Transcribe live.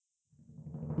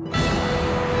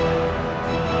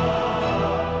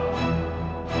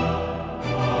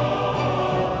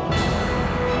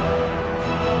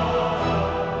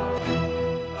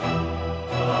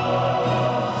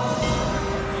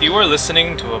You are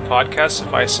listening to a podcast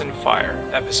of Ice and Fire,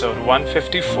 episode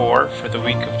 154 for the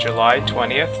week of July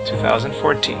 20th,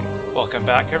 2014. Welcome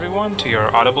back, everyone, to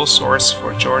your audible source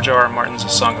for George R. R. Martin's A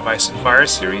Song of Ice and Fire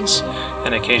series,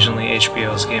 and occasionally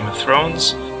HBO's Game of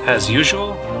Thrones. As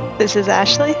usual, this is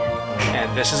Ashley.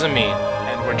 And this is Amin.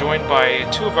 And we're joined by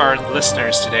two of our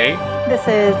listeners today. This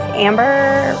is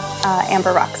Amber.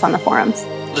 Amber rocks on the forums.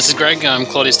 This is Greg. I'm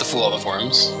Claudius the Fool on the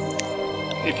forums.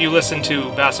 If you listen to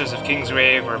Bastards of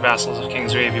Kingsgrave or Vassals of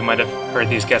Kingsgrave, you might have heard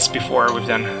these guests before. We've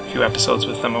done a few episodes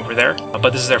with them over there. But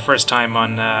this is their first time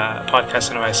on Podcast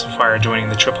of Ice and Fire joining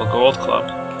the Triple Gold Club.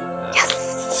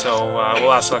 Yes! So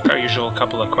we'll ask like our usual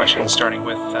couple of questions, starting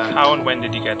with how and when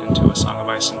did you get into A Song of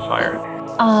Ice and Fire?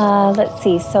 Let's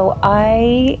see. So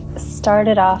I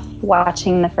started off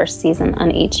watching the first season on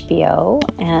HBO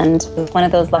and was one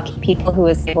of those lucky people who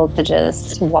was able to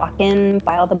just walk in,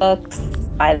 buy all the books,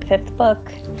 buy the fifth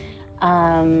book,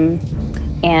 and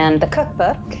the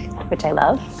cookbook, which I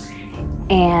love.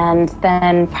 And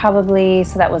then probably,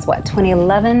 so that was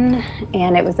 2011,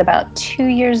 and it was about 2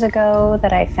 years ago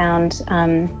that I found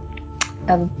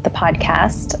of the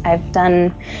podcast. I've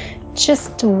done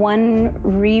just one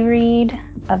reread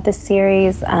of the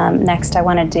series. Next, I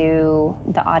want to do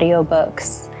the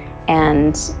audiobooks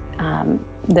and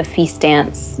the Feast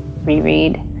Dance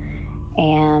reread.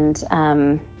 And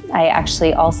I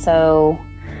actually also,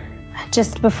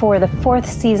 just before the fourth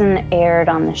season aired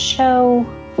on the show,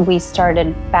 we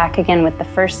started back again with the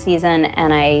first season,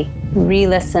 and I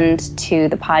re-listened to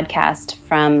the podcast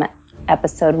from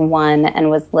episode 1 and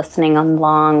was listening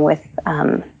along with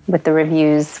the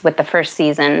reviews with the first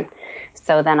season.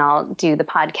 So then I'll do the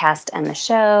podcast and the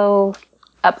show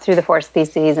up through the fourth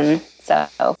season.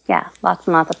 So yeah, lots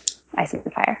and lots of Ice and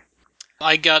Fire.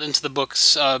 I got into the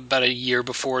books about a year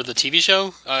before the TV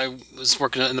show. I was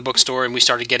working in the bookstore, and we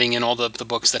started getting in all the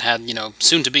books that had,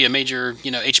 soon to be a major,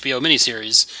 HBO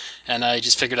miniseries. And I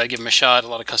just figured I'd give them a shot. A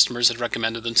lot of customers had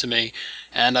recommended them to me,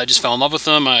 and I just fell in love with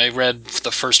them. I read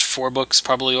the first 4 books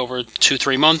probably over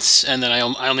 2-3 months, and then I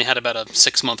only had about a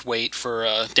 6-month wait for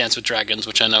Dance with Dragons,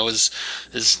 which I know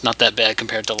is not that bad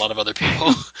compared to a lot of other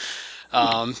people.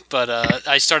 But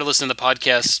I started listening to the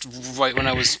podcast right when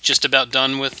I was just about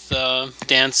done with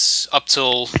Dance, up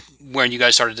till when you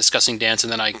guys started discussing Dance,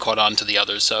 and then I caught on to the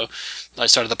others. So I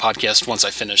started the podcast once I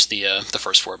finished the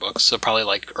first 4 books, so probably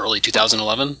like early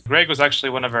 2011. Greg was actually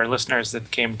one of our listeners that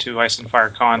came to Ice and Fire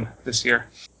Con this year.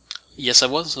 Yes, I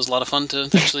was. It was a lot of fun to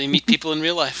actually meet people in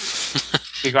real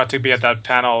life. You got to be at that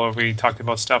panel where we talked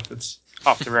about stuff that's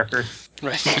off the record.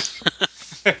 Right.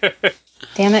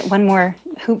 Damn it, one more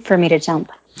hoop for me to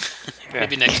jump. Yeah,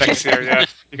 maybe next year. Yeah,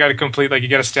 you got to complete, you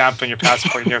get a stamp on your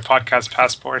passport, your podcast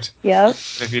passport. Yep.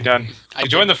 What have you done? You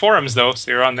joined the forums though,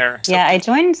 so you're on there. Yeah, I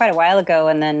joined quite a while ago,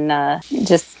 and then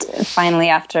just finally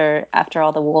after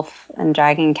all the Wolf and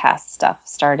Dragon cast stuff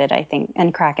started, I think,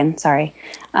 and Kraken, sorry,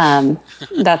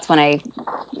 that's when I,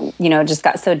 just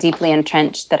got so deeply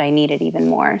entrenched that I needed even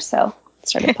more. So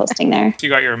started posting there. You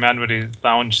got your Manwoody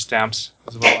Lounge stamps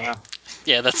as well now.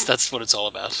 Yeah, that's what it's all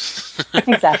about.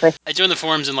 Exactly. I joined the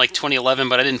forums in 2011,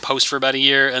 but I didn't post for about a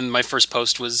year, and my first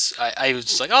post was, I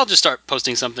was like, I'll just start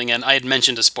posting something, and I had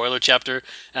mentioned a spoiler chapter,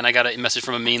 and I got a message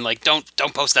from Amin don't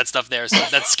post that stuff there, so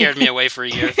that scared me away for a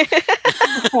year.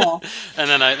 And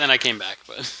then I came back,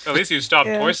 but at least you stopped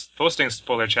posting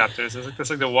spoiler chapters. That's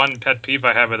like the one pet peeve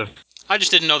I have with I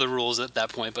just didn't know the rules at that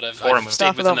point, but I've Stuff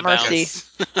stayed within the about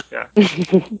bounds. Yeah.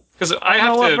 Because I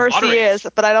have know what to mercy moderate. is,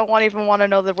 but I don't even want to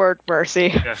know the word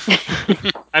mercy. Yeah.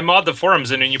 I mod the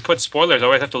forums, and when you put spoilers, I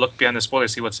always have to look behind the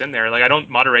spoilers, see what's in there. I don't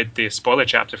moderate the spoiler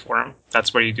chapter forum.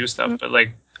 That's where you do stuff. But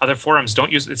other forums,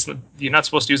 don't use it's. You're not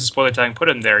supposed to use the spoiler tag and put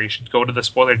it in there. You should go to the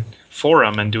spoiler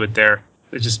forum and do it there.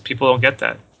 It's just people don't get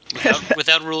that.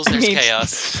 Without rules, there's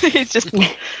chaos. It's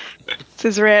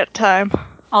his rant time.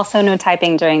 Also, no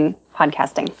typing during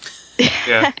podcasting.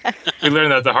 Yeah, we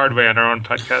learned that the hard way on our own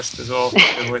podcast as well.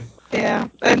 Yeah,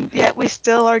 and yet we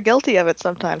still are guilty of it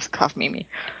sometimes. Cough Mimi.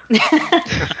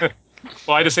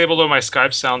 Well, I disabled all my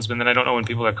Skype sounds, but then I don't know when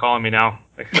people are calling me now.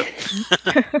 I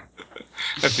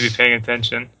have to be paying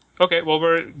attention. Okay, well,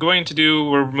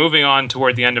 we're moving on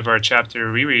toward the end of our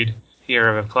chapter reread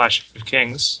here of Clash of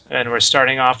Kings, and we're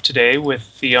starting off today with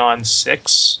Theon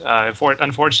 6.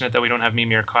 Unfortunate that we don't have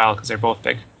Mimi or Kyle, because they're both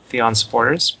big Theon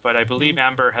supporters, but I believe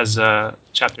Amber has a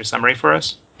chapter summary for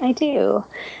us. I do.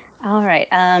 All right.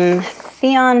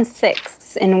 Theon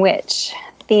 6, in which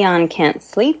Theon can't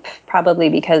sleep, probably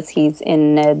because he's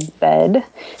in Ned's bed.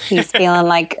 He's feeling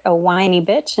like a whiny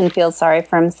bitch and feels sorry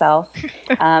for himself.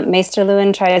 Maester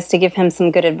Luwin tries to give him some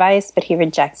good advice, but he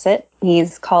rejects it.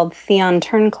 He's called Theon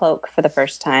Turncloak for the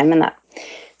first time, and that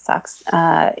sucks.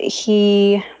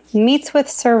 He meets with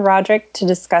Sir Roderick to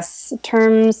discuss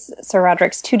terms. Sir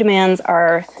Roderick's 2 demands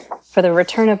are for the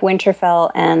return of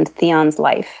Winterfell and Theon's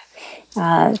life.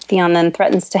 Theon then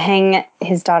threatens to hang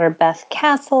his daughter Beth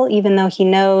Castle, even though he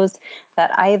knows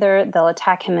that either they'll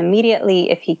attack him immediately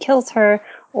if he kills her,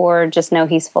 or just know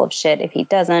he's full of shit if he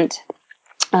doesn't.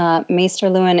 Maester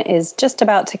Luwin is just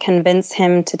about to convince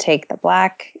him to take the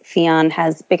Black. Theon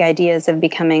has big ideas of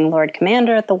becoming Lord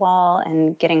Commander at the Wall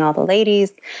and getting all the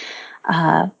ladies.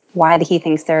 Why he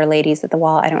thinks there are ladies at the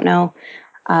Wall, I don't know.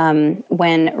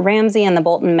 When Ramsay and the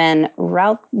Bolton men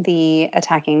rout the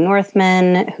attacking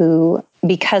Northmen, who,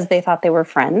 because they thought they were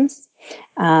friends,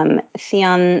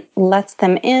 Theon lets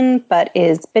them in, but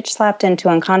is bitch-slapped into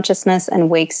unconsciousness and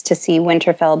wakes to see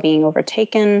Winterfell being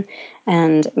overtaken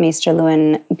and Maester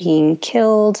Luwin being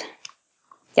killed.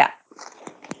 Yeah.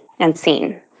 And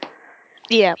scene.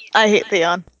 Yeah, I hate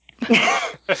Theon.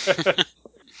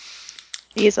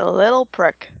 He's a little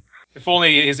prick. If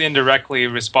only he's indirectly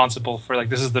responsible for, like,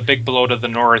 this is the big blow to the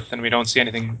North, and we don't see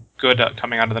anything good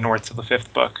coming out of the North till the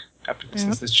 5th book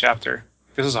since this chapter.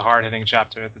 This was a hard-hitting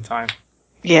chapter at the time.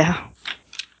 Yeah.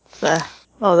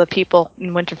 The people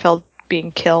in Winterfell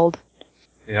being killed.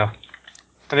 Yeah.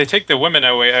 And they take the women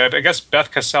away. I guess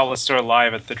Beth Cassell is still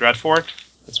alive at the Dreadfort.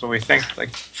 That's what we think.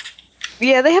 Like,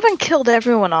 Yeah, they haven't killed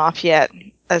everyone off yet,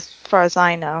 as far as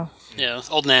I know. Yeah,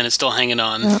 old Nan is still hanging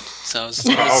on. Yep. So as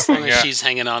long as she's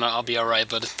hanging on, I'll be all right.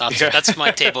 But that's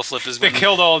my table flip. Is they when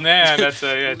killed old Nan. That's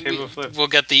a table flip. We'll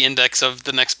get the index of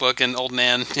the next book and old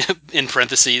Nan in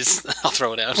parentheses. I'll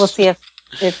throw it out. We'll see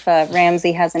if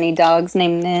Ramsay has any dogs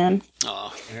named Nan.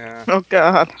 Oh. Yeah. Oh,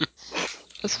 God.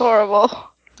 It's horrible.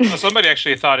 Well, somebody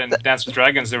actually thought in Dance with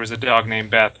Dragons there was a dog named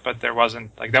Beth, but there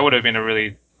wasn't. Like, that would have been a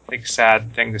really, like,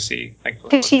 sad thing to see. Like,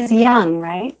 Because she's young,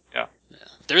 right? Yeah.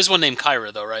 There is one named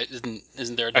Kyra, though, right?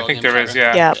 Isn't there a dog I think named there Kyra? is,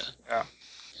 yeah. Yeah.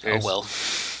 Oh, well.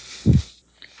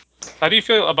 How do you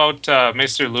feel about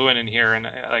Mr. Lewin in here, and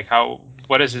like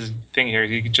what is his thing here? Is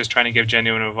he just trying to give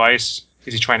genuine advice?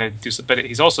 Is he trying to do something? But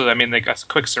he's also, I mean, like, a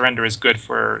quick surrender is good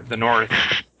for the North,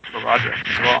 for Roderick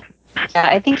as well. Yeah,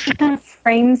 I think he kind of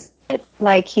frames it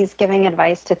like he's giving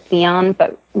advice to Theon,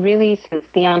 but really, since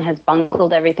Theon has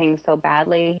bungled everything so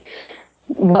badly,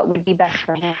 what would be best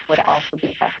for him would also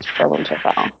be best for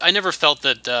Winterfell. I never felt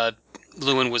that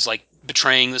Lewin was like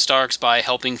betraying the Starks by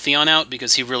helping Theon out,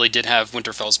 because he really did have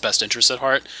Winterfell's best interests at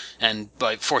heart, and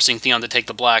by forcing Theon to take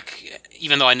the Black,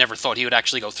 even though I never thought he would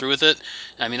actually go through with it,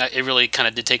 I mean, it really kind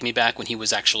of did take me back when he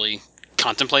was actually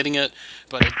contemplating it,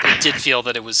 but it did feel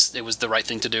that it was the right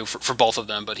thing to do for both of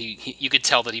them, but he you could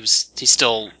tell that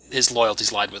his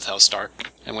loyalties lied with House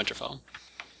Stark and Winterfell.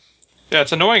 Yeah,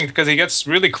 it's annoying because he gets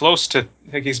really close to,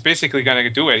 like, he's basically going to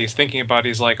do it. He's thinking about,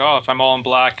 he's like, oh, if I'm all in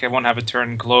black, I won't have a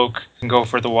turn cloak, and go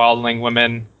for the wildling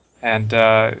women. And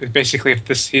basically,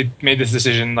 if he'd made this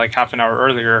decision like half an hour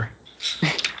earlier,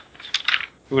 it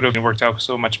would have worked out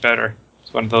so much better.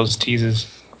 It's one of those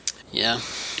teases. Yeah,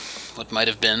 what might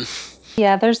have been.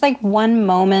 Yeah, there's like one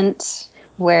moment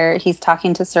where he's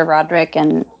talking to Sir Roderick,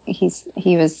 and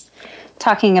he was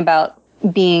talking about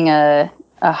being a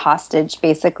hostage,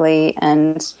 basically,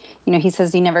 and he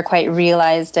says he never quite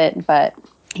realized it, but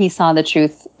he saw the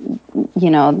truth,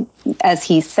 as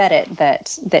he said it,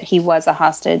 that he was a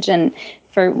hostage. And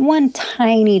for one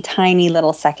tiny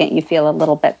little second, you feel a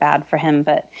little bit bad for him,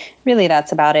 but really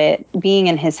that's about it. Being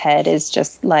in his head is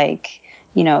just like,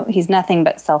 he's nothing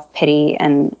but self-pity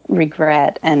and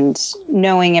regret and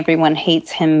knowing everyone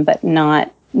hates him, but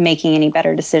not making any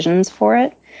better decisions for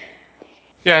it.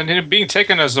 Yeah, and being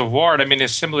taken as a ward, I mean,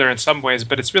 is similar in some ways,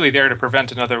 but it's really there to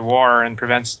prevent another war and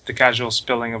prevents the casual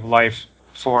spilling of life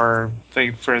for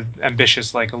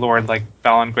ambitious, like, a lord like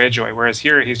Balon Greyjoy. Whereas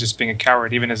here, he's just being a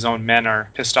coward. Even his own men are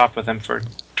pissed off with him for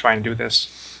trying to do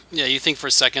this. Yeah, you think for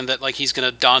a second that, like, he's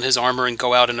going to don his armor and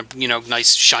go out in a,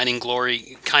 nice shining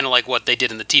glory, kind of like what they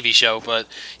did in the TV show, but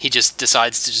he just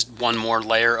decides to just one more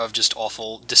layer of just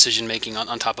awful decision-making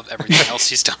on top of everything else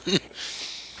he's done.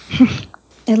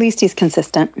 At least he's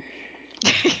consistent.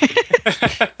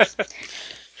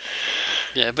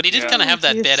 Yeah, but he did kind of have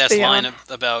that badass line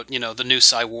about, the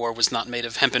noose I wore was not made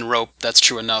of hempen rope. That's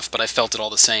true enough, but I felt it all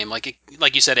the same. Like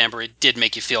you said, Amber, it did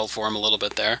make you feel for him a little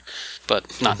bit there, but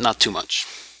not too much.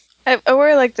 I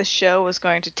worry like the show was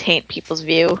going to taint people's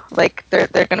view. Like they're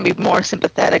going to be more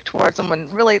sympathetic towards him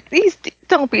when really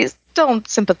don't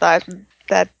sympathize with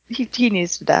that he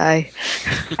needs to die.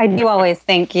 I do always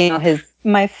think,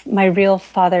 my real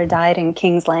father died in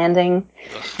King's Landing.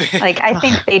 Like, I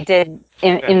think they did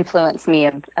influence me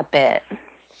a bit.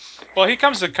 Well, he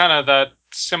comes to kind of that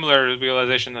similar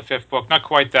realization in the 5th book. Not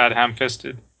quite that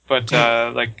ham-fisted, but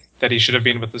like that he should have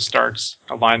been with the Starks,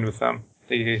 aligned with them.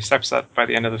 He accepts that by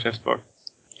the end of the 5th book.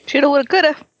 Shoulda, woulda,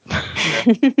 coulda.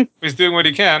 Yeah. He's doing what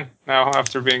he can now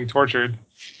after being tortured.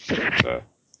 So,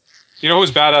 you know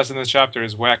who's badass in this chapter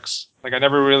is Wex. Like, I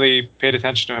never really paid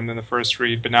attention to him in the first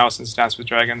read, but now since Dance with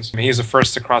Dragons, I mean, he's the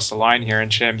first to cross the line here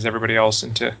and shames everybody else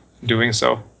into doing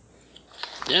so.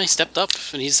 Yeah, he stepped up,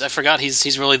 and I forgot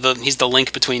he's really the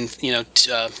link between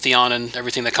Theon and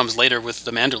everything that comes later with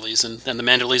the Manderleys, and the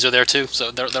Manderleys are there too,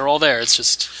 so they're all there. It's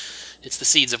the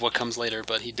seeds of what comes later,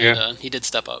 but he did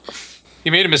step up. He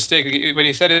made a mistake. What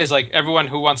he said is like everyone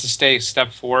who wants to stay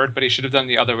step forward, but he should have done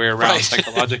the other way around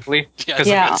psychologically.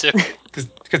 Yeah. Because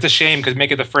it's a shame, because make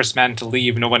it the first man to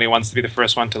leave. Nobody wants to be the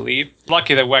first one to leave.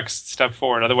 Lucky that Wex stepped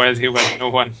forward. Otherwise, he was no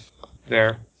one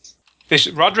there.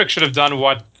 Roderick should have done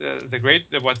what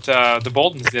the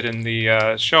Boltons did in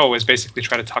the show, is basically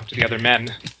try to talk to the other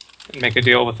men and make a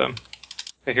deal with them.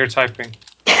 I hear typing.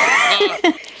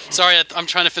 Sorry, I'm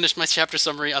trying to finish my chapter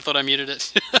summary. I thought I muted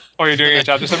it. Oh, you're doing a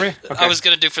chapter summary? Okay. I was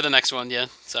going to do for the next one, yeah.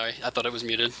 Sorry, I thought it was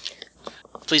muted.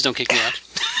 Please don't kick me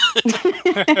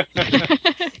out.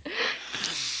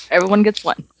 Everyone gets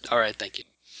one. All right, thank you.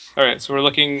 All right, so we're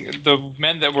looking. The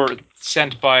men that were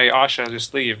sent by Asha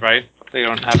just leave, right? They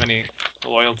don't have any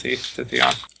loyalty to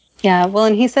Theon. Yeah, well,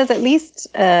 and he says at least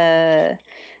the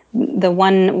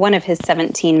one of his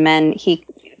 17 men, he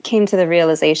came to the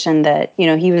realization that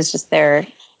he was just there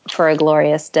for a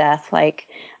glorious death. Like,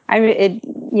 maybe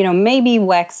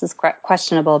Wex is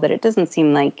questionable, but it doesn't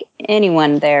seem like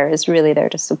anyone there is really there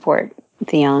to support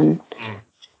Theon.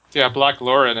 Yeah, Black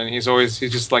Lauren, and he's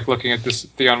just like looking at this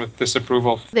Theon with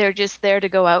disapproval. They're just there to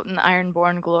go out in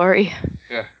Ironborn glory.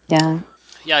 Yeah.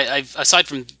 Yeah, aside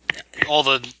from all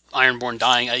the Ironborn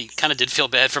dying, I kind of did feel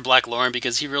bad for Black Lauren,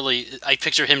 because I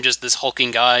picture him just this hulking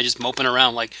guy just moping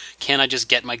around like, can I just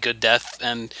get my good death?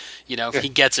 And, he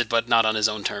gets it, but not on his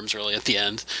own terms really at the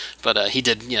end. But he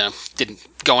didn't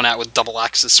going out with double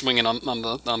axes swinging on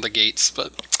the gates.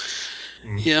 But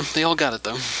yeah, they all got it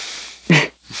though.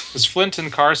 There's Flint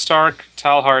and Karstark,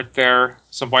 Talhart there,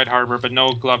 some White Harbor, but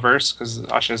no Glovers, because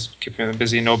Asha's keeping them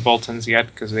busy. No Boltons yet,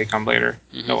 because they come later.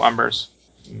 Mm-hmm. No Umbers.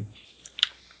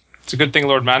 It's a good thing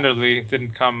Lord Manderley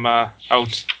didn't come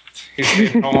out. He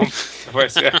stayed home.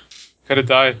 Otherwise, yeah, could have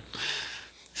died.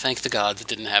 Thank the gods it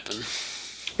didn't happen.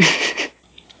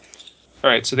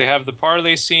 Alright, so they have the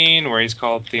parley scene where he's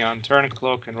called Theon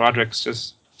Turncloak and Roderick's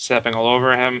just stepping all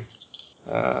over him.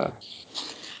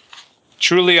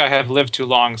 Truly I have lived too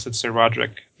long, said Sir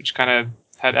Roderick, which kind of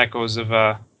had echoes of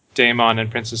Daemon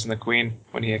and Princess and the Queen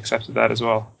when he accepted that as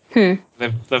well.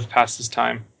 Live past his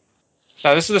time.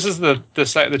 Now this is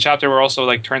the chapter where also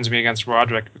like turns me against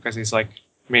Roderick, because he's like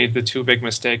made the two big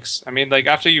mistakes. I mean, like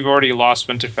after you've already lost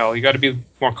Winterfell, you got to be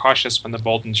more cautious when the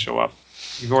Boltons show up.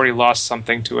 You've already lost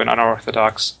something to an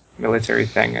unorthodox military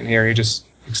thing, and here you just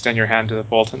extend your hand to the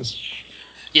Boltons.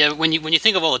 Yeah, when you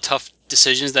think of all the tough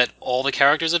decisions that all the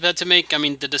characters have had to make, I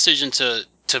mean, the decision to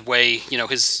weigh,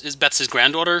 his Beth's his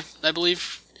granddaughter, I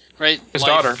believe, right? His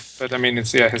daughter, but I mean,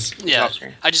 it's his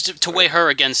offspring. I just to weigh her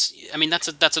against. I mean, that's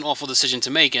an awful decision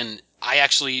to make, and I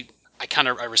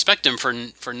respect him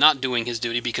for not doing his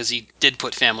duty, because he did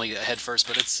put family ahead first.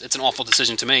 But it's an awful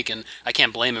decision to make, and I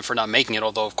can't blame him for not making it.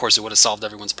 Although, of course, it would have solved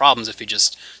everyone's problems if he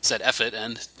just said F it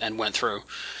and went through.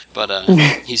 But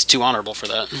he's too honorable for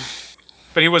that.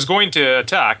 But he was going to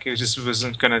attack. He just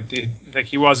wasn't going to, like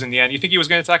he was in the end. You think he was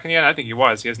going to attack in the end? I think he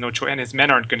was. He has no choice. And his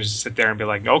men aren't going to just sit there and be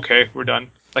like, okay, we're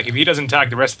done. Like, if he doesn't attack,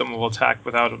 the rest of them will attack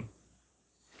without him.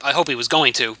 I hope he was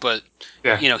going to, but,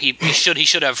 he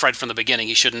should have right from the beginning.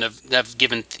 He shouldn't have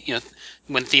given,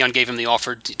 when Theon gave him the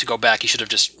offer to go back, he should have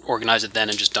just organized it then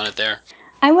and just done it there.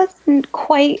 I wasn't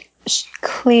quite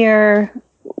clear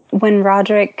when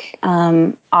Roderick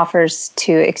offers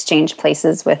to exchange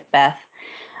places with Beth.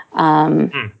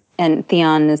 And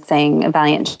Theon is saying, a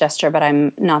valiant gesture, but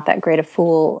I'm not that great a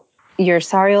fool. Your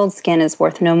sorry old skin is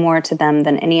worth no more to them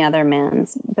than any other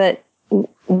man's. But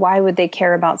why would they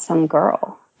care about some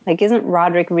girl? Like, isn't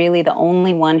Roderick really the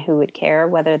only one who would care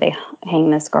whether they hang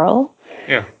this girl?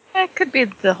 Yeah. It could be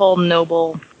the whole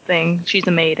noble thing. She's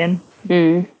a maiden.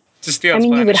 Just Theon's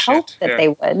you would hope shit. that they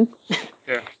would.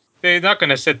 Yeah. They're not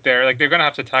going to sit there. Like, they're going to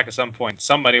have to attack at some point.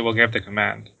 Somebody will give the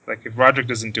command. Like, if Roderick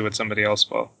doesn't do it, somebody else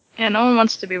will. Yeah, no one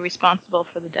wants to be responsible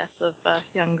for the death of a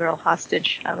young girl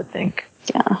hostage, I would think.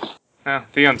 Yeah,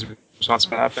 Theon's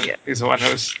responsible to happen. Yeah. He's the one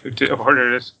who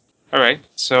ordered it. Alright,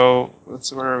 so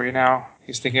where are we now?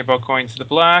 He's thinking about going to the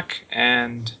Black,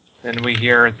 and then we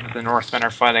hear that the Northmen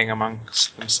are fighting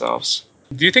amongst themselves.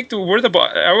 Do you think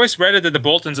I always read it that the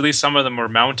Boltons, at least some of them, were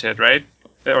mounted, right?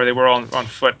 or they were all on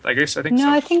foot. I think No, so.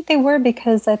 I think they were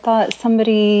because I thought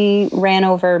somebody ran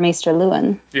over Maester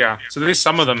Lewin. Yeah, so at least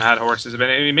some of them had horses. But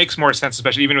it makes more sense,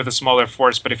 especially even with a smaller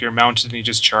force. But if you're mounted and you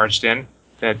just charged in,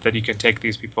 that you can take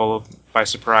these people by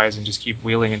surprise and just keep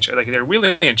wheeling and like they're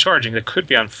wheeling and charging. They could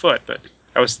be on foot, but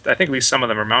I think at least some of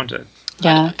them are mounted.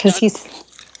 Yeah, because he's.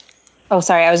 Oh,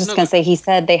 sorry. I was just going to say he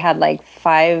said they had like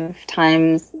 5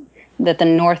 times that the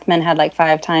Northmen had like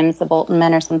 5 times the Bolton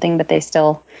men or something, but they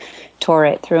still tore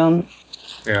it through them.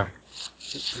 Yeah.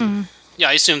 Yeah,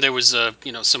 I assume there was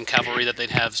some cavalry that they'd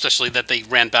have, especially that they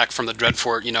ran back from the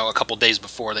Dreadfort, a couple days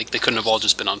before. They couldn't have all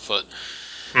just been on foot.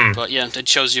 But yeah, it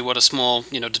shows you what a small,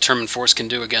 determined force can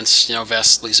do against,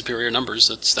 vastly superior numbers.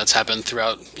 That's happened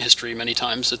throughout history many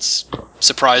times.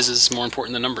 Surprise is more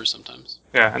important than numbers sometimes.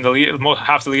 Yeah, and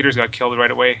half the leaders got killed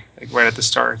right away, like right at the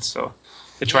start. So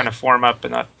they're trying to form up,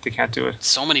 and they can't do it.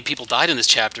 So many people died in this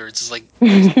chapter. It's just like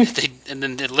and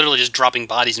then they're literally just dropping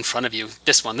bodies in front of you.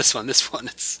 This one, this one, this one.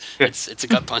 It's a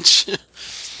gut punch.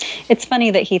 It's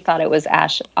funny that he thought it was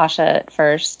Asha at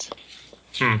first.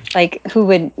 Like, who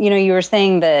would, you were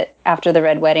saying that after the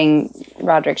Red Wedding,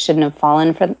 Roderick shouldn't have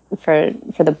fallen for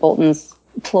the Boltons'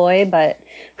 ploy, but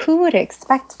who would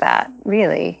expect that,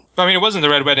 really? I mean, it wasn't the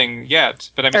Red Wedding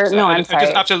yet, but I mean, I'm sorry.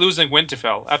 just after losing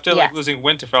Winterfell, losing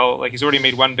Winterfell, like he's already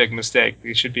made one big mistake.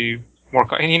 He should be more,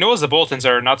 and he knows the Boltons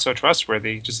are not so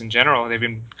trustworthy, just in general. They've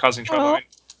been causing trouble.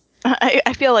 Well,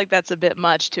 I feel like that's a bit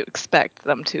much to expect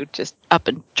them to just up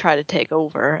and try to take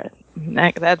over.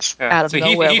 That's out of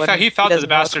nowhere. He thought that the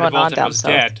bastard of Bolton was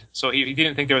dead, so he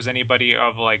didn't think there was anybody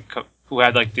of who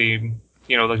had the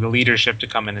the leadership to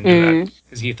come in and do that,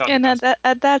 because he thought. And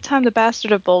at that time, the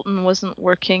bastard of Bolton wasn't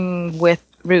working with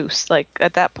Roose. Like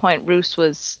at that point, Roose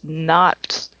was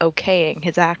not okaying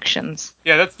his actions.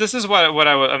 Yeah, this is what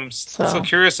I'm so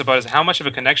curious about is how much of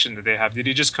a connection did they have? Did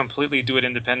he just completely do it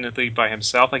independently by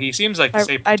himself? Like he seems like to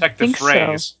say protect the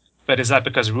phrase. So. But is that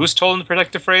because Roose told him to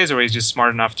protect the phrase, or he's just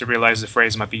smart enough to realize the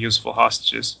phrase might be useful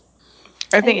hostages?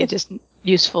 I think it's just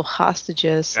useful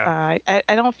hostages. Yeah.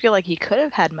 I don't feel like he could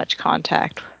have had much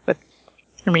contact with.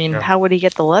 I mean, how would he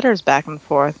get the letters back and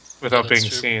forth without being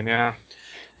seen? Yeah.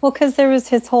 Well, because there was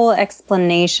his whole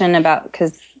explanation about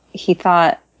because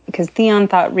Theon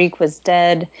thought Reek was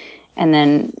dead, and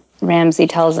then Ramsay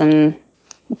tells him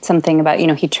something about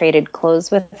he traded clothes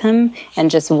with him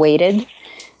and just waited.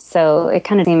 So it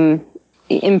kind of seemed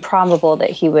improbable that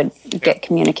he would get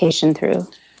communication through.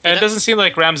 And it doesn't seem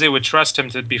like Ramsay would trust him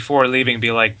to, before leaving,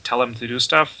 be like, tell him to do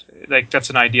stuff. Like, that's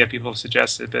an idea people have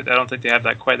suggested, but I don't think they have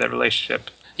quite that relationship.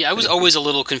 Yeah, I was always a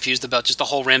little confused about just the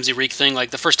whole Ramsay Reek thing.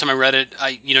 Like, the first time I read it,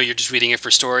 you're just reading it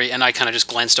for story, and I kind of just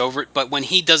glanced over it. But when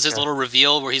he does his little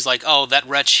reveal where he's like, oh, that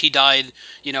wretch, he died,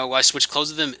 I switched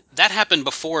clothes with him, that happened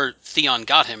before Theon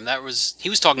got him. He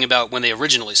was talking about when they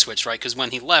originally switched, right? Because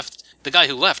when he left, the guy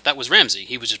who left, that was Ramsay.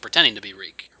 He was just pretending to be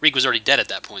Reek. Reek was already dead at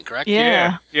that point, correct?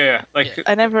 Yeah.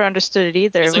 I never understood it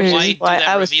either. It's like, why do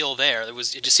that reveal there? It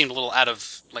just seemed a little out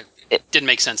of, it didn't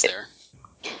make sense there.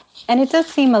 And it does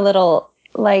seem a little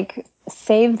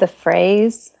save the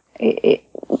phrase.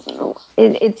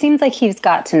 It seems like he's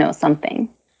got to know something.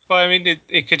 Well, I mean,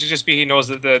 it could just be he knows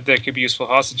that there could be useful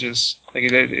hostages.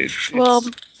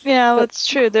 Yeah, that's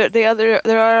true.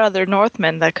 There are other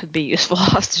Northmen that could be useful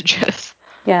hostages.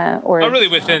 Yeah, or not really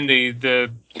within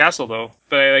the castle though.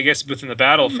 But I guess within the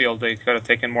battlefield, they could have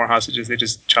taken more hostages. They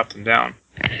just chopped them down.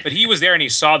 But he was there and he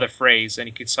saw the phrase, and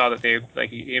he saw that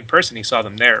in person he saw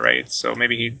them there, right? So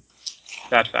maybe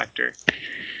that factor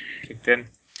kicked in.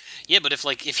 Yeah, but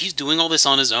if he's doing all this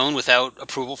on his own without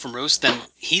approval from Roose, then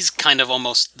he's kind of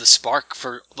almost the spark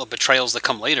for the betrayals that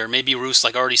come later. Maybe Roose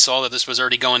already saw that this was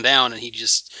already going down, and he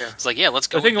just it's like, yeah, let's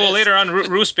go. I think later on,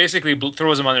 Roose basically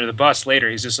throws him under the bus. Later,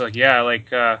 he's just like,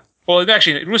 well,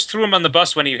 actually, Roose threw him on the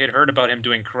bus when he had heard about him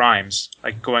doing crimes,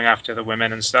 like going after the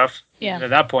women and stuff. Yeah. And at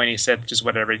that point, he said just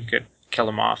whatever, he could kill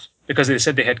him off. Because they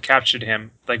said they had captured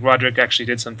him. Like, Roderick actually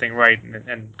did something right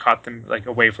and caught them,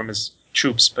 away from his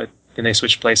troops, but then they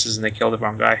switched places and they killed the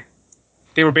wrong guy.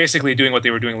 They were basically doing what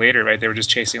they were doing later, right? They were just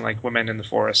chasing, women in the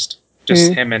forest.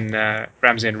 Just him and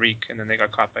Ramsay and Reek, and then they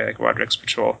got caught by, Roderick's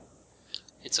patrol.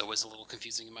 It's always a little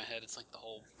confusing in my head. It's like the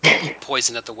whole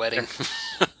poison at the wedding.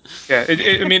 Yeah,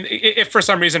 I mean, if for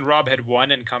some reason Robb had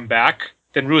won and come back,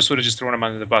 then Roose would have just thrown him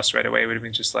under the bus right away. It would have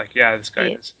been just this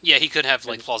guy is. Yeah, he could have,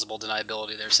 plausible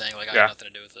deniability there, saying, I had nothing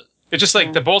to do with it. It's just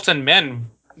the Bolton men,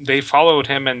 they followed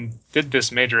him and did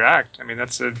this major act. I mean,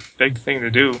 that's a big thing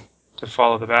to do, to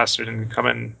follow the bastard and come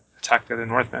and attack the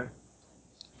Northmen.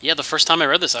 Yeah, the first time I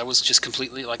read this, I was just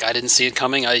completely, like, I didn't see it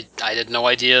coming. I had no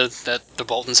idea that the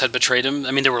Boltons had betrayed him.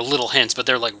 I mean, there were little hints, but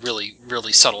they're, like, really,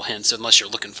 really subtle hints unless you're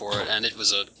looking for it, and it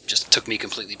was just took me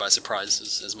completely by surprise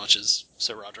as much as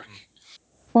Sir Roderick.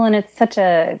 Well, and it's such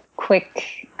a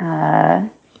quick,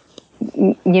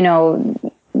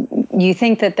 you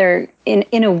think that they're,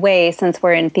 in a way, since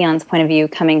we're in Theon's point of view,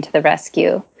 coming to the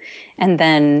rescue. And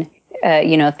then,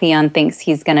 Theon thinks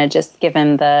he's going to just give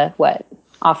him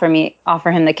offer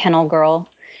him the kennel girl.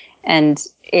 And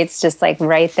it's just like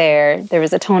right there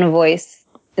was a tone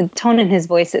in his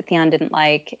voice that Theon didn't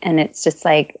like. And it's just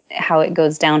like how it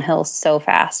goes downhill so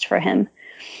fast for him.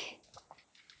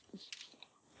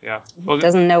 Yeah. Well,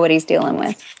 doesn't know what he's dealing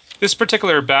with. This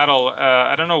particular battle,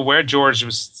 I don't know where George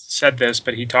said this,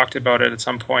 but he talked about it at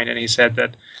some point, and he said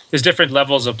that there's different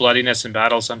levels of bloodiness in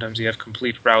battle. Sometimes you have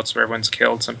complete routes where everyone's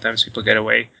killed. Sometimes people get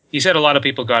away. He said a lot of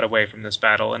people got away from this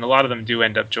battle, and a lot of them do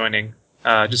end up joining,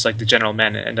 just like the general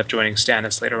men end up joining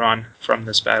Stannis later on from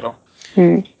this battle.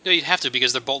 No, you'd have to,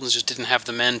 because the Boltons just didn't have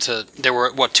the men to... There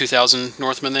were, 2,000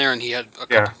 Northmen there, and he had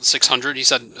 600. He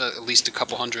said at least a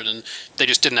couple hundred, and they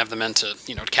just didn't have the men to,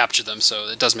 capture them, so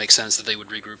it does make sense that they would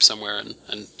regroup somewhere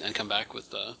and come back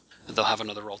with... they'll have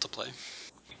another role to play.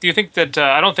 Do you think that...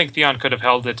 I don't think Theon could have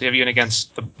held it even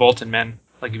against the Bolton men.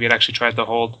 Like, if he had actually tried to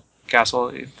hold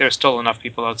Castle, there's still enough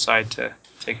people outside to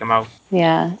take him out.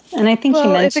 Yeah, and I think he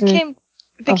mentioned...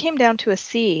 if it came down to a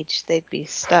siege, they'd be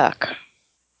stuck.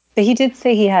 But he did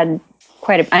say he had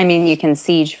you can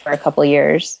siege for a couple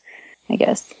years, I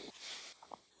guess.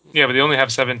 Yeah, but they only have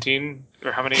 17,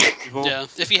 or how many people? Yeah,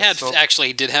 if he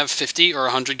did have 50 or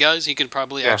 100 guys, he could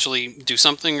probably actually do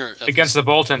something. Or against the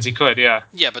Boltons, he could, yeah.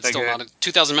 Yeah, but still not.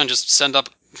 2,000 men just send up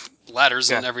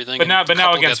ladders and everything. But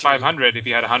now against 500, if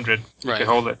he had 100, he could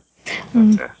hold it.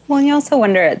 Well, you also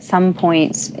wonder at some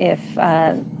point if,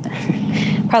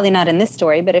 probably not in this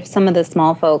story, but if some of the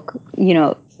small folk,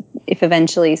 if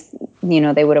eventually,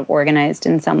 they would have organized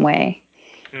in some way.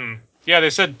 Yeah, they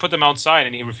said put them outside,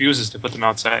 and he refuses to put them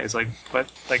outside. It's like,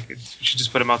 you should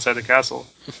just put them outside the castle.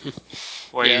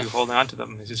 Why are you holding on to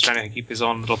them? He's just trying to keep his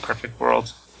own little perfect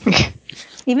world.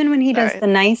 Even when he does the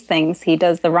nice things, he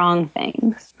does the wrong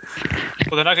things.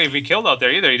 Well, they're not going to be killed out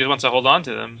there either. He just wants to hold on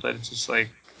to them. But it's just like,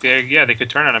 they could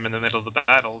turn on him in the middle of the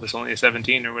battle. There's only a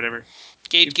 17 or whatever.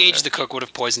 Gage the cook would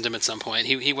have poisoned him at some point.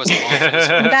 He wasn't long.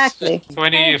 Exactly. So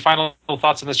any final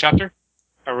thoughts on this chapter?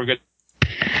 Or we're good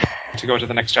to go to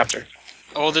the next chapter?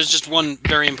 Oh, there's just one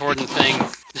very important thing.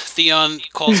 Theon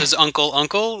calls his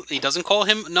uncle. He doesn't call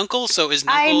him nuncle, so is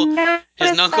nuncle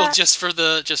just for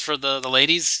the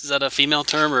ladies? Is that a female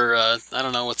term, or I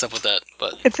don't know what's up with that?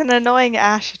 But it's an annoying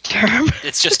Asha term.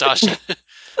 It's just Asha.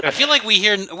 I feel like we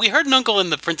heard nuncle in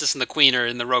The Princess and the Queen, or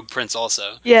in The Rogue Prince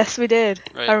also. Yes, we did.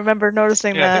 Right. I remember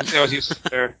noticing that. Yeah, I was used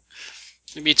there.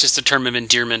 Maybe it's just a term of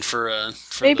endearment for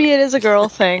maybe it is a girl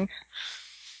thing.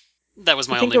 That was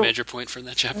my only major point for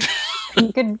that chapter.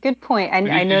 Good point.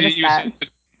 I noticed that.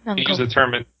 He used the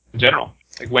term in general.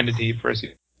 Like, when did he first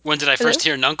use it? When did I first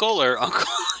hear nuncle or uncle?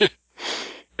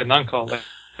 The nuncle.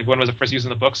 Like, when was it first used in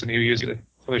the books, and who used it?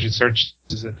 So they should search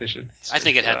it. They should. I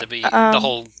think it had to be the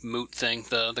whole moot thing,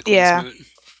 the Queen's moot.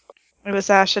 It was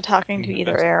Asha talking to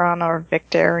either Aeron or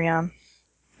Victarion.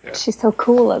 Yeah. She's so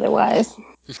cool otherwise.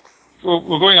 Well,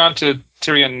 we're going on to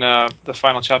Tyrion, the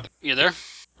final chapter. You there?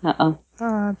 Uh-oh.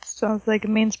 Oh, it sounds like it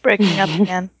means breaking up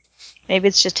again. Maybe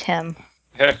it's just him.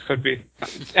 Yeah, it could be.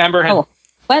 Amber. Oh,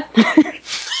 what?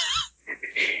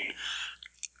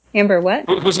 Amber, what?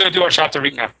 Who's going to do our chapter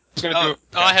recap?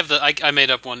 I have I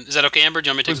made up one. Is that okay, Amber? Do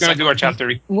you want me to take Who's going to do our chapter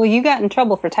recap? Well, you got in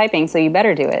trouble for typing, so you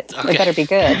better do it. Okay. It better be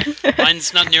good.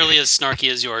 Mine's not nearly as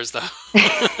snarky as yours, though.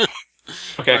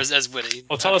 Okay. Or as witty.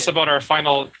 Well, tell us about our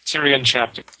final Tyrion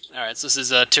chapter. Alright, so this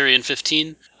is Tyrion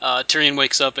 15. Tyrion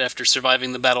wakes up after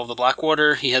surviving the Battle of the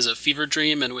Blackwater. He has a fever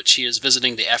dream in which he is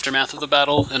visiting the aftermath of the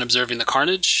battle and observing the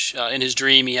carnage. In his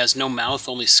dream, he has no mouth,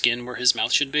 only skin where his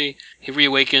mouth should be. He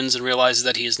reawakens and realizes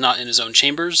that he is not in his own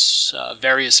chambers.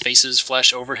 Various faces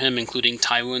flash over him, including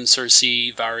Tywin,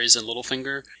 Cersei, Varys, and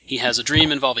Littlefinger. He has a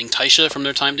dream involving Tysha from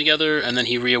their time together, and then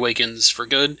he reawakens for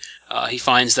good. He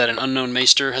finds that an unknown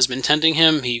maester has been tending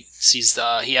him. He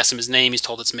asks him his name. He's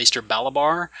told it's Maester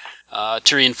Balabar.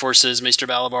 Tyrion forces Maester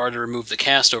Balabar to remove the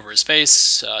cast over his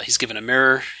face. He's given a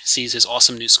mirror, sees his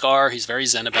awesome new scar. He's very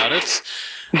zen about it.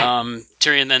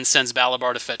 Tyrion then sends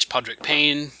Balabar to fetch Podrick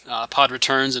Payne. Pod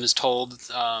returns and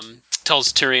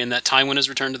tells Tyrion that Tywin has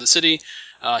returned to the city.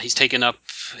 He's taken up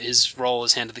his role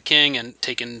as Hand of the King and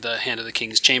taken the Hand of the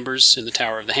King's chambers in the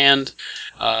Tower of the Hand.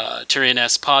 Tyrion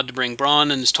asks Pod to bring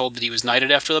Bronn and is told that he was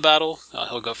knighted after the battle.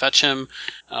 He'll go fetch him.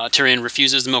 Tyrion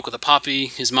refuses the milk of the poppy.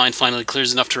 His mind finally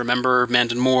clears enough to remember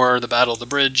Mandon Moor, the Battle of the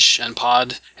Bridge, and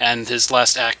Pod. And his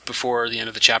last act before the end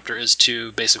of the chapter is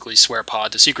to basically swear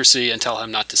Pod to secrecy and tell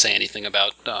him not to say anything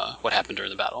about what happened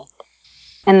during the battle.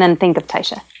 And then think of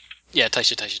Taisha. Yeah,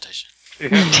 Taisha.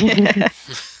 Yeah.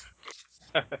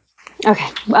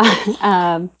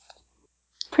 Okay.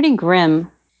 Pretty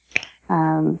grim.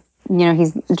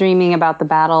 He's dreaming about the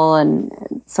battle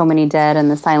and so many dead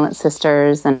and the Silent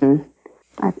Sisters, and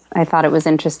I thought it was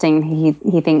interesting.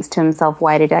 He thinks to himself,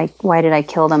 why did I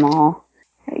kill them all?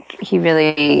 Like, he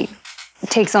really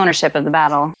takes ownership of the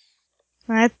battle.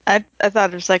 I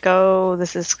thought it was like, oh,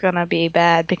 this is gonna be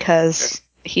bad because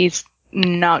he's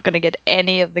not gonna get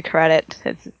any of the credit.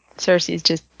 Cersei's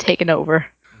just taken over.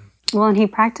 Well, and he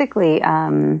practically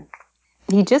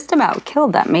he just about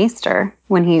killed that maester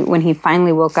when he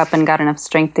finally woke up and got enough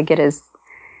strength to get his.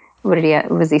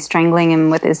 Was he strangling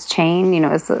him with his chain?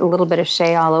 It's a little bit of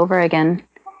Shay all over again.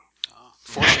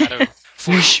 Foreshadowing.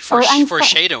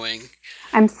 Foreshadowing.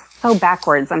 I'm so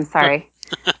backwards. I'm sorry.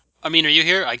 I mean, are you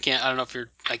here? I don't know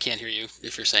I can't hear you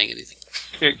if you're saying anything.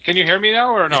 Can you hear me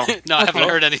now or no? No, I haven't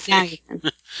heard anything. Yeah, you can.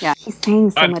 Yeah, he's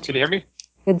saying so much. Can you hear me?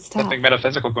 Good stuff. Something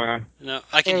metaphysical going on. No,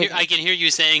 I can hear you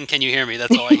saying, "Can you hear me?"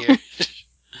 That's all I hear.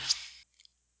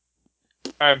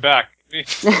 I'm back.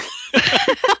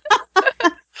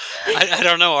 I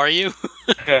don't know. Are you?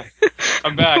 Yeah,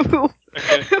 I'm back.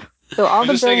 Okay. So all I'm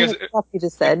the just saying brilliant stuff you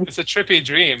just said. It's a trippy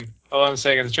dream. All I'm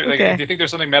saying is, Okay. do you think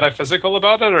there's something metaphysical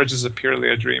about it, or just purely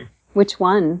a dream? Which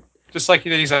one? Just like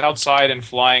he's outside and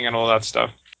flying and all that stuff.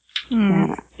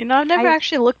 Yeah. I've never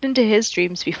actually looked into his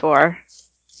dreams before.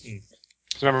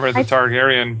 Remember the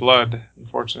Targaryen blood,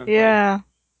 unfortunately. Yeah.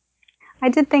 I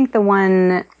did think the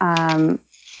one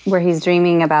where he's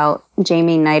dreaming about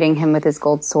Jaime knighting him with his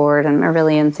gold sword and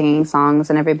Aurelian singing songs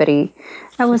and everybody.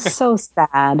 That was so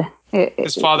sad.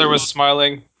 His father was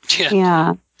smiling.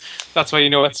 Yeah. That's why you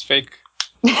know it's fake.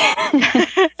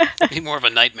 Be more of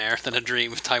a nightmare than a dream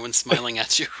with Tywin smiling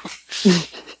at you.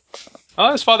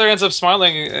 Oh, his father ends up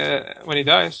smiling when he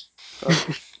dies. So.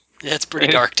 Yeah, it's pretty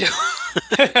dark too.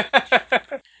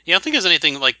 Yeah, I don't think there's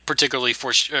anything like particularly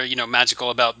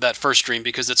magical about that first dream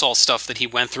because it's all stuff that he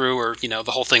went through, or the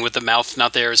whole thing with the mouth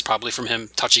not there is probably from him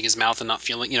touching his mouth and not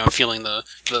feeling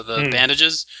the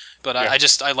bandages. But yeah.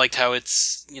 I liked how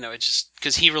it's it's just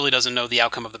because he really doesn't know the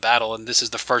outcome of the battle, and this is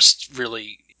the first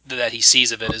really that he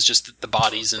sees of it is just the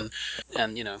bodies and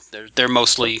they're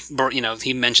mostly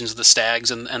he mentions the stags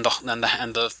and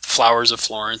the flowers of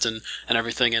Florence and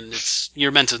everything, and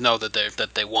you're meant to know that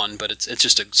they won, but it's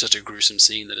just such a gruesome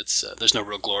scene that it's there's no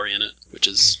real glory in it, which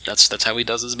is that's how he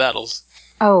does his battles.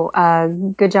 Oh,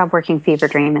 good job working Fever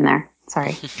Dream in there.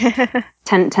 Sorry.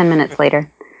 10 minutes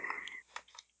later.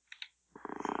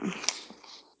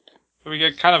 We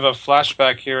get kind of a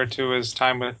flashback here to his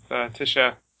time with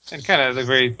Tisha. And kind of a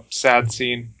very sad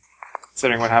scene,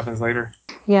 considering what happens later.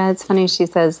 Yeah, it's funny. She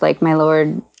says, like, my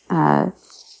lord Tyrion.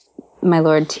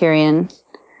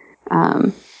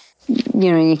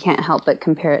 You can't help but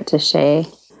compare it to Shay.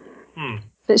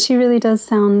 But she really does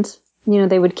sound.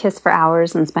 They would kiss for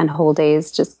hours and spend whole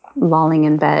days just lolling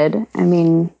in bed. I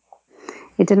mean,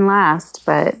 it didn't last,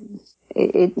 but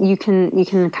you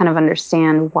can kind of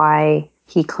understand why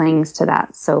he clings to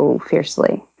that so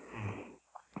fiercely.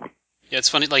 Yeah, it's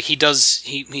funny. Like he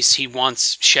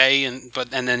wants Shay, and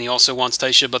then he also wants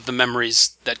Taisha. But the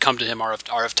memories that come to him are of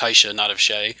Taisha, not of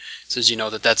Shay. Says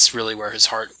that's really where his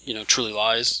heart truly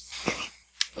lies.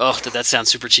 Oh, did that sound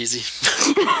super cheesy?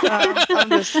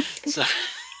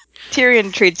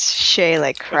 Tyrion treats Shay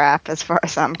like crap as far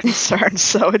as I'm concerned,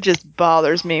 so it just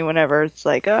bothers me whenever it's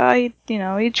like,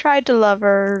 he tried to love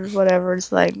her, whatever.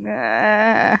 It's like,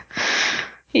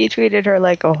 he treated her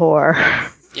like a whore.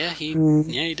 Yeah, he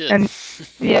did. And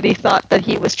yet he thought that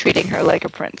he was treating her like a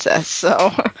princess,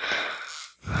 so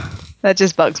that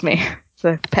just bugs me. It's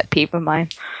a pet peeve of mine.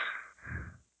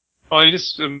 Well, you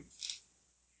just... me?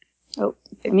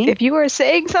 If you are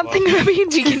saying something, we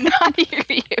cannot hear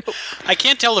you. I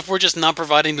can't tell if we're just not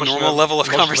providing the normal level of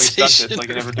conversation. Stunted, like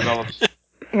it never develops.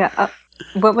 Yeah.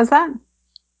 What was that?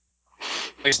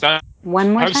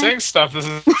 One more time? I'm saying stuff. This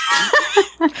is...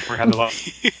 we had a lot.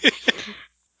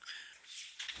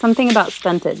 Something about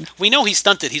stunted. We know he's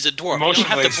stunted. He's a dwarf. You don't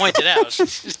have to point it out.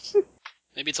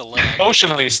 Maybe it's a leg.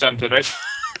 Emotionally stunted, right?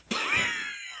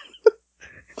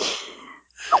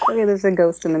 Okay, there's a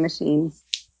ghost in the machine.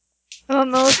 I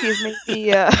don't know if he's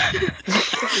maybe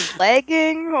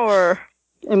lagging or...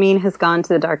 Amin has gone to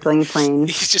the Darkling plane.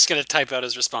 He's just going to type out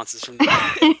his responses from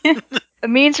there.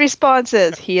 Amin's response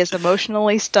is, he is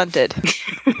emotionally stunted.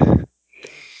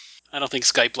 I don't think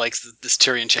Skype likes this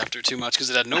Tyrion chapter too much because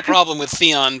it had no problem with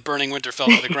Theon burning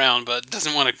Winterfell to the ground, but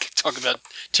doesn't want to talk about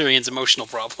Tyrion's emotional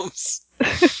problems.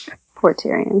 Poor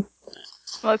Tyrion.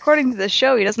 Well, according to the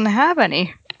show, he doesn't have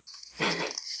any.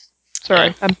 Sorry,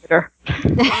 Yeah. I'm bitter.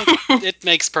 It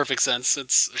makes perfect sense.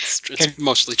 It's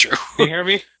mostly true. Can you hear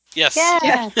me? Yes.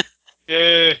 Yeah.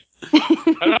 Yeah.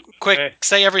 Quick, Okay.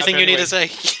 say everything you need to say.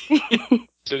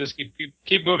 So just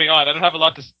keep moving on. I don't have a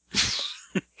lot to.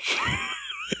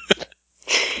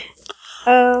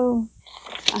 Oh.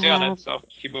 Stay on it, so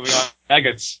keep moving on.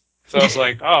 Maggots. So it's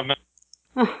like, oh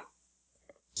man.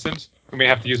 Since we may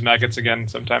have to use maggots again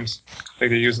sometimes. I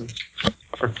think they use them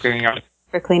for cleaning out.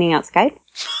 For cleaning out Skype?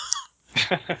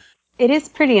 It is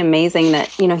pretty amazing that,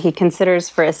 he considers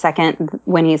for a second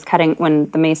when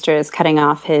the maester is cutting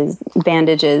off his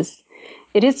bandages.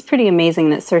 It is pretty amazing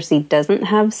that Cersei doesn't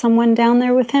have someone down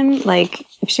there with him. Like,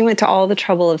 if she went to all the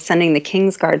trouble of sending the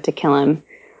Kingsguard to kill him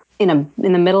in the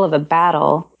middle of a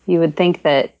battle, you would think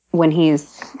that when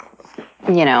he's,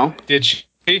 Did she?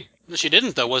 No, she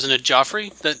didn't, though. Wasn't it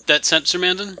Joffrey that sent Sir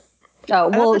Mandon? Oh,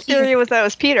 I thought the theory was that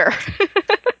was Peter.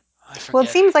 I forget. Well, it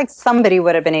seems like somebody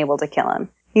would have been able to kill him.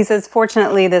 He says,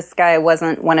 fortunately, this guy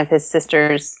wasn't one of his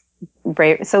sister's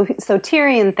brave. So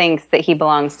Tyrion thinks that he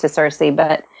belongs to Cersei,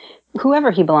 but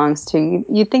whoever he belongs to,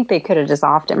 you'd think they could have just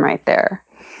offed him right there.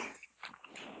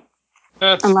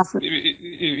 Unless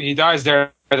he dies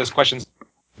there. There's questions.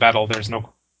 Battle. There's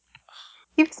no.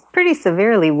 he's pretty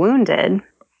severely wounded.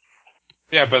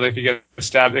 Yeah, but if you get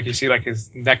stabbed, if you see like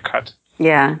his neck cut,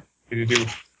 Yeah. what do you do?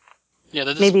 Yeah,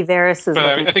 Maybe Varys is But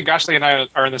looking. I think Ashley and I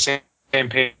are in the same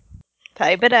page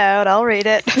Type it out, I'll read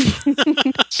it.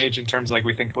 in terms of, like,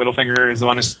 we think Littlefinger is the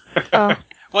one who's. Oh.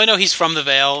 Well, I know he's from the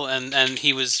Vale, and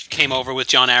he came over with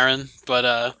Jon Arryn,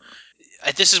 but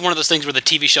this is one of those things where the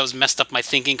TV show's messed up my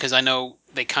thinking, because I know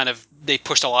they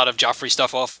pushed a lot of Joffrey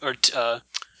stuff off, or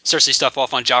Cersei stuff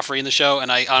off on Joffrey in the show, and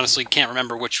I honestly can't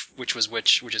remember which was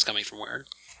which is coming from where.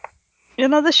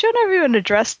 The show never even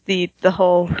addressed the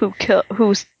whole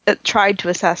who tried to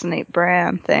assassinate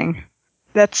Bran thing.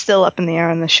 That's still up in the air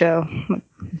in the show.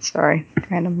 Sorry,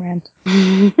 random rant.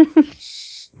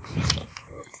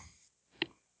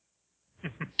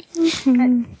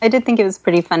 I did think it was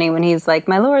pretty funny when he's like,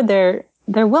 "My lord, there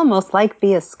will most like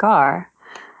be a scar,"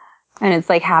 and it's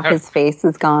like half his face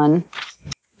is gone.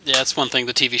 Yeah, that's one thing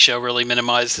the TV show really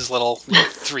minimized, his little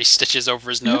 3 stitches over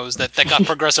his nose that got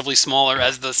progressively smaller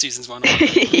as the seasons went on.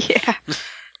 Yeah.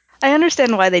 I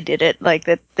understand why they did it, like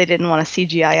that they didn't want to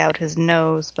CGI out his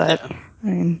nose, but Yeah. I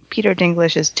mean, Peter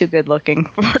Dinklage is too good looking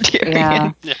for Tyrion.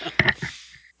 Yeah. Yeah.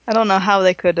 I don't know how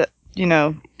they could,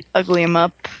 ugly him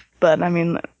up, but I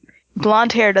mean,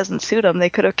 blonde hair doesn't suit him. They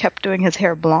could have kept doing his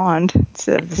hair blonde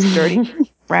instead of this dirty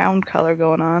brown color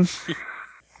going on.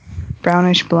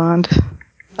 Brownish blonde.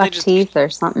 Buck teeth or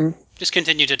something. Just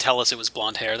continue to tell us it was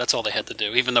blonde hair. That's all they had to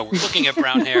do. Even though we're looking at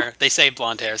brown hair, they say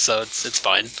blonde hair, so it's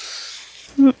fine.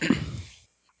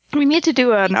 We need to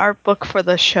do an art book for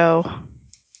the show.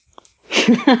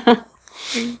 We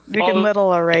can let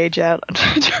all our rage out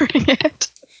during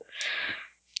it.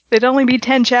 They'd only be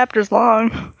 10 chapters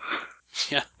long.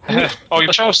 Yeah. Oh,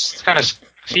 your show kind of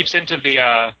seeps into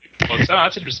the books. Oh,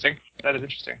 that's interesting. That is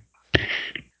interesting.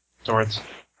 Swords.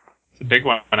 It's a big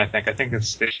one, I think. I think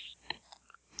it's.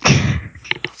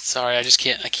 Sorry, I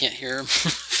can't hear him.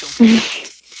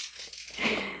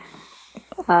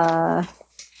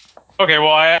 Okay,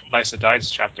 well, I have Lysa Dies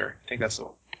chapter. I think that's the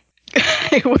one.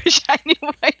 I wish I knew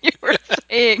what you were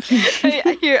saying.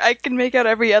 I can make out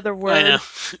every other word. I know.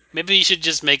 Maybe you should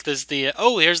just make this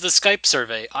here's the Skype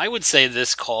survey. I would say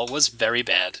this call was very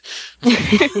bad.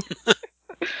 Anything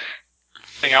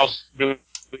else really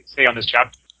say on this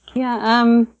chapter? Yeah.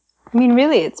 I mean,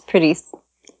 really, it's pretty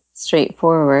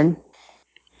straightforward.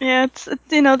 Yeah, it's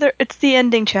the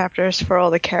ending chapters for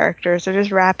all the characters. They're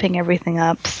just wrapping everything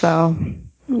up, so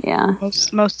Yeah.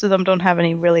 most of them don't have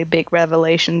any really big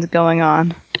revelations going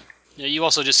on. Yeah, you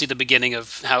also just see the beginning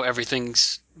of how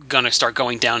everything's gonna start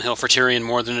going downhill for Tyrion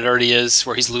more than it already is,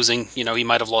 where he's losing, he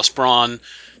might have lost Bronn,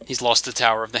 he's lost the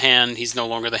Tower of the Hand, he's no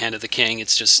longer the Hand of the King.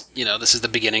 It's just, this is the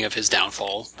beginning of his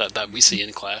downfall that we see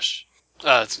in Clash.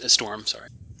 Storm, sorry.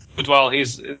 Well,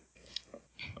 he's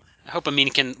I hope Amin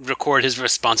can record his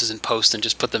responses in post and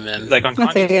just put them in. like That's a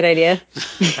unconscious. good idea.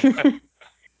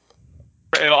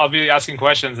 I'll be asking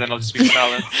questions and I'll just be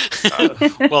silent.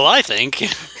 Well, I think.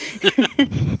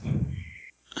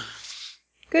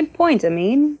 Good point,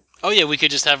 Amin. Oh yeah, we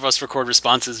could just have us record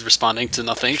responses responding to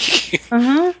nothing.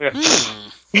 Uh-huh. Yeah.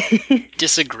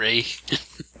 Disagree.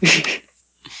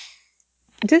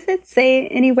 Does it say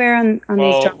anywhere on these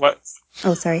Well, drawings? what?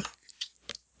 Oh, sorry.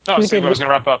 No, I Who was did going to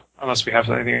wrap up, unless we have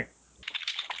anything.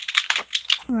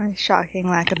 My shocking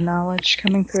lack of knowledge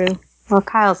coming through. Well,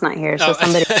 Kyle's not here, so I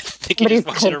somebody. think he just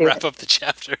wants you to wrap up the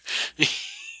chapter.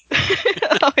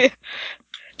 Oh, yeah.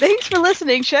 Thanks for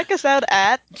listening. Check us out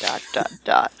at ...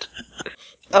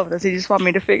 Oh, does he just want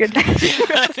me to figure that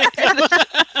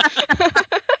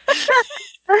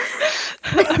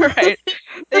out? All right.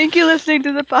 Thank you for listening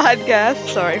to the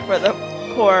podcast. Sorry for the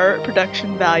poor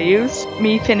production values.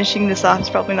 Me finishing this off is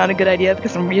probably not a good idea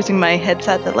because I'm using my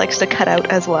headset that likes to cut out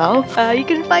as well. You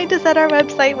can find us at our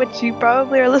website, which you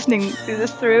probably are listening to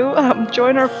this through.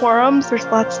 Join our forums. There's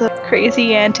lots of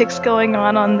crazy antics going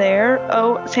on there.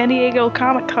 Oh, San Diego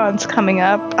Comic-Con's coming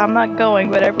up. I'm not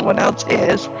going, but everyone else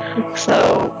is.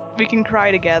 So we can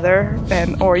cry together,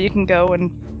 or you can go to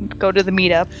the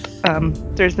meetup.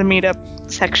 There's the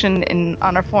meetup section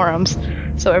on our forums,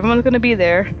 so everyone's going to be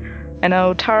there. I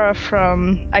know Tara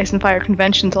from Ice and Fire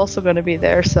Convention's also going to be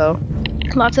there, so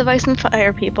lots of Ice and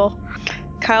Fire people.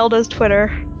 Kyle does Twitter.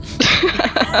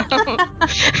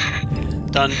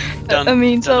 Done.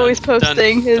 Amin's always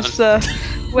posting his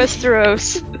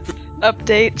Westeros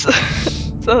updates.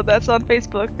 So that's on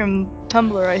Facebook and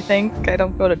Tumblr, I think. I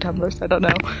don't go to Tumblr, so I don't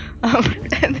know.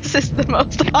 And this is the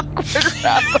most awkward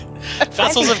wrap-up.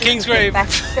 Vassals of Kingsgrave.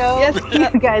 Yes,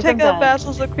 you guys check have out done.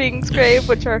 Vassals of Kingsgrave,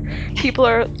 which people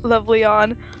are lovely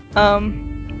on.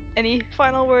 Any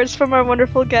final words from our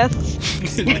wonderful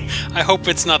guests? I hope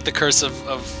it's not the curse of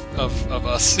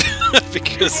us,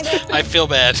 because I feel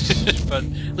bad. But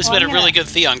at least we had a really good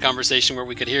Theon conversation where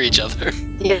we could hear each other.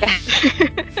 Yeah.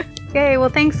 Okay, well,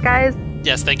 thanks, guys.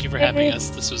 Yes, thank you for having us.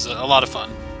 This was a lot of fun.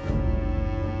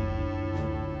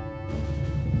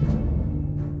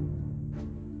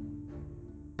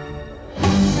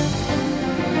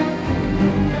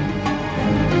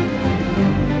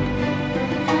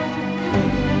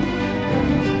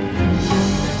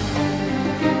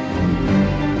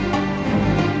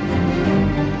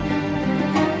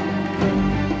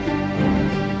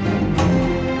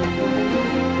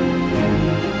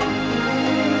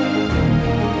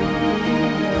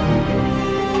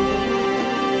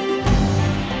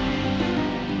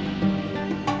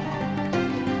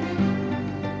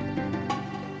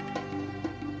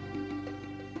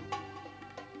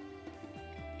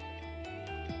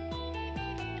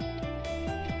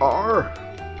 R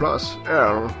plus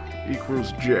L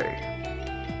equals J.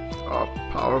 A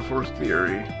powerful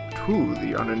theory to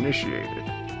the uninitiated.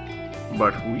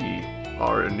 But we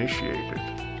are initiated,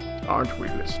 aren't we,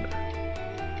 listener?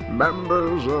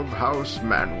 Members of House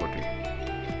Manwoody,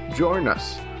 join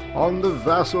us on the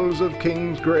Vassals of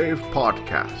Kingsgrave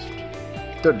podcast.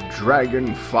 The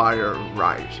Dragon Fire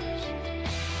Rises.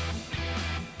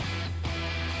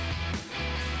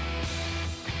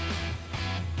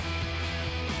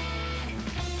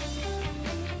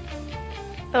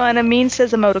 Oh, and Amin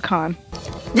says emoticon.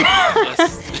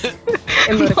 Yes.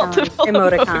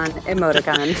 Emoticon.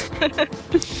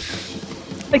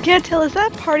 I can't tell, is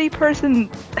that party person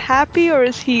happy or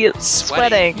is he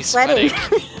sweating? He's sweating.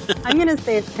 I'm going to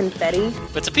say it's confetti.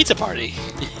 But it's a pizza party.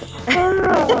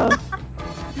 Oh.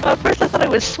 At first I thought I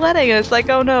was sweating. I was like,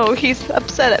 oh no, he's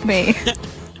upset at me.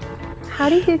 How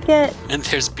do you get... And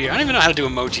there's beer. I don't even know how to do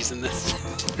emojis in this.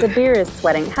 The beer is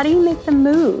sweating. How do you make them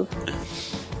move?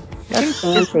 That's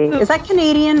fancy. Is that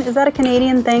Canadian? Is that a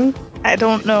Canadian thing? I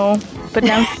don't know, but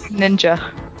now he's a ninja.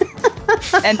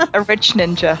 And a rich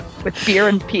ninja with beer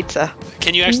and pizza.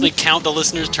 Can you actually count the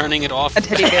listeners turning it off A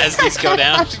teddy bear. as these go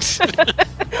down?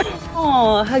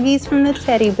 Oh, huggies from the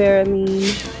teddy bear, I mean.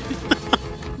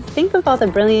 Think of all the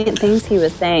brilliant things he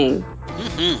was saying.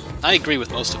 Mm-hmm. I agree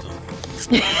with most of them.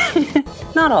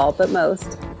 Not all, but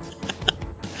most.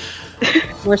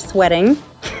 We're sweating.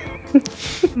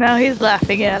 Now he's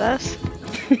laughing at us.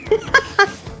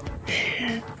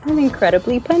 I'm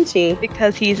incredibly punchy.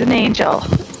 Because he's an angel.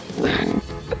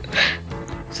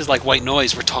 This is like white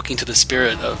noise. We're talking to the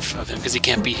spirit of him because he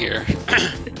can't be here.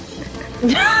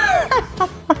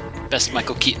 Best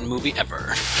Michael Keaton movie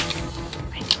ever.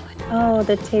 Oh,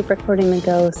 the tape recording the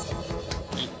ghost.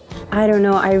 I don't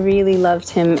know. I really loved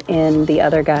him in The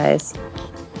Other Guys.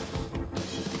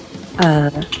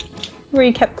 Where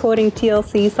he kept quoting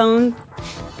TLC songs.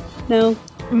 No?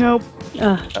 Nope.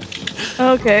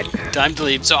 Okay. Time to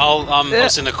leave. So I'm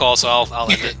hosting the call, so I'll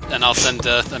end it, and I'll send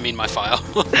my file.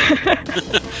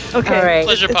 Okay. All right.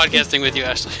 Pleasure podcasting with you,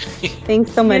 Ashley.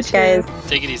 Thanks so much, guys.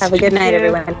 Take it easy. Have a good night,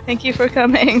 everyone. Thank you for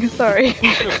coming. Sorry.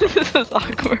 This was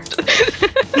awkward.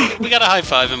 We got a high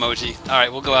five emoji. All right,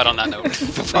 we'll go out on that note.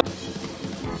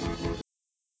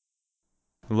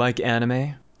 Like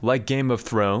anime? Like Game of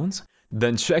Thrones?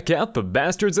 Then check out The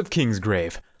Bastards of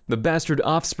Kingsgrave, the bastard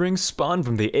offspring spawned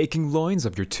from the aching loins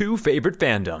of your two favorite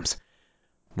fandoms.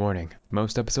 Warning,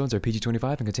 most episodes are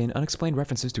PG-25 and contain unexplained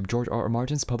references to George R. R.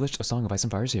 Martin's published A Song of Ice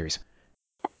and Fire series.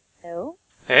 Hello?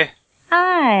 Hey.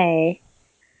 Hi.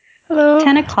 Hello.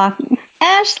 10 o'clock.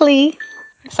 Ashley.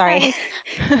 Sorry.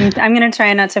 I'm going to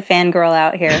try not to fangirl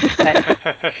out here,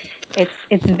 but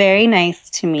it's very nice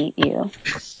to meet you.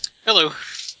 Hello.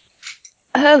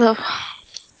 Hello.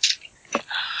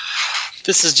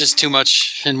 This is just too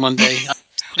much in one day.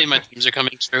 My dreams are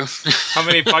coming true. How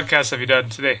many podcasts have you done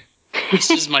today? This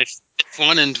is my fifth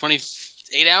one in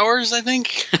 28 hours, I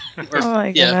think. Oh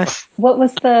my goodness. What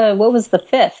was the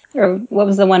fifth, or what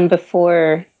was the one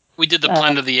before? We did the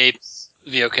Planet of the Apes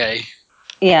VOK.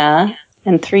 Yeah,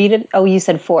 and you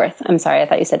said fourth. I'm sorry, I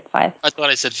thought you said five. I thought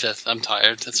I said fifth. I'm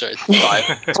tired. That's right.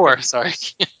 5. 4, sorry.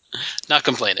 Not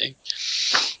complaining.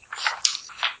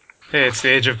 Hey, it's the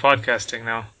age of podcasting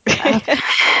now.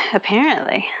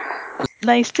 Apparently.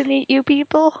 Nice to meet you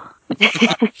people.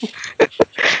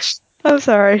 I'm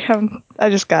sorry. I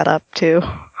just got up too.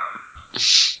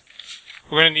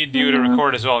 We're going to need you to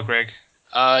record as well, Greg.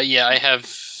 Yeah, I have.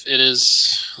 It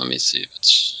is. Let me see if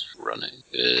it's running.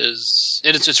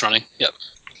 It's running. Yep.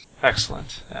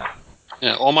 Excellent. Yeah.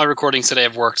 Yeah, all my recordings today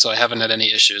have worked, so I haven't had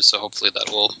any issues. So hopefully that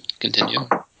will continue.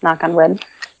 Knock on wood.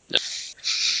 Yep.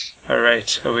 All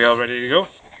right. Are we all ready to go?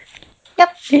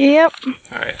 Yep.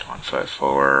 All right.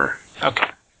 154. Okay.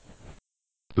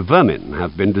 Vermin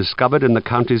have been discovered in the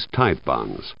county's tithe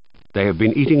barns. They have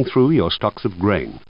been eating through your stocks of grain.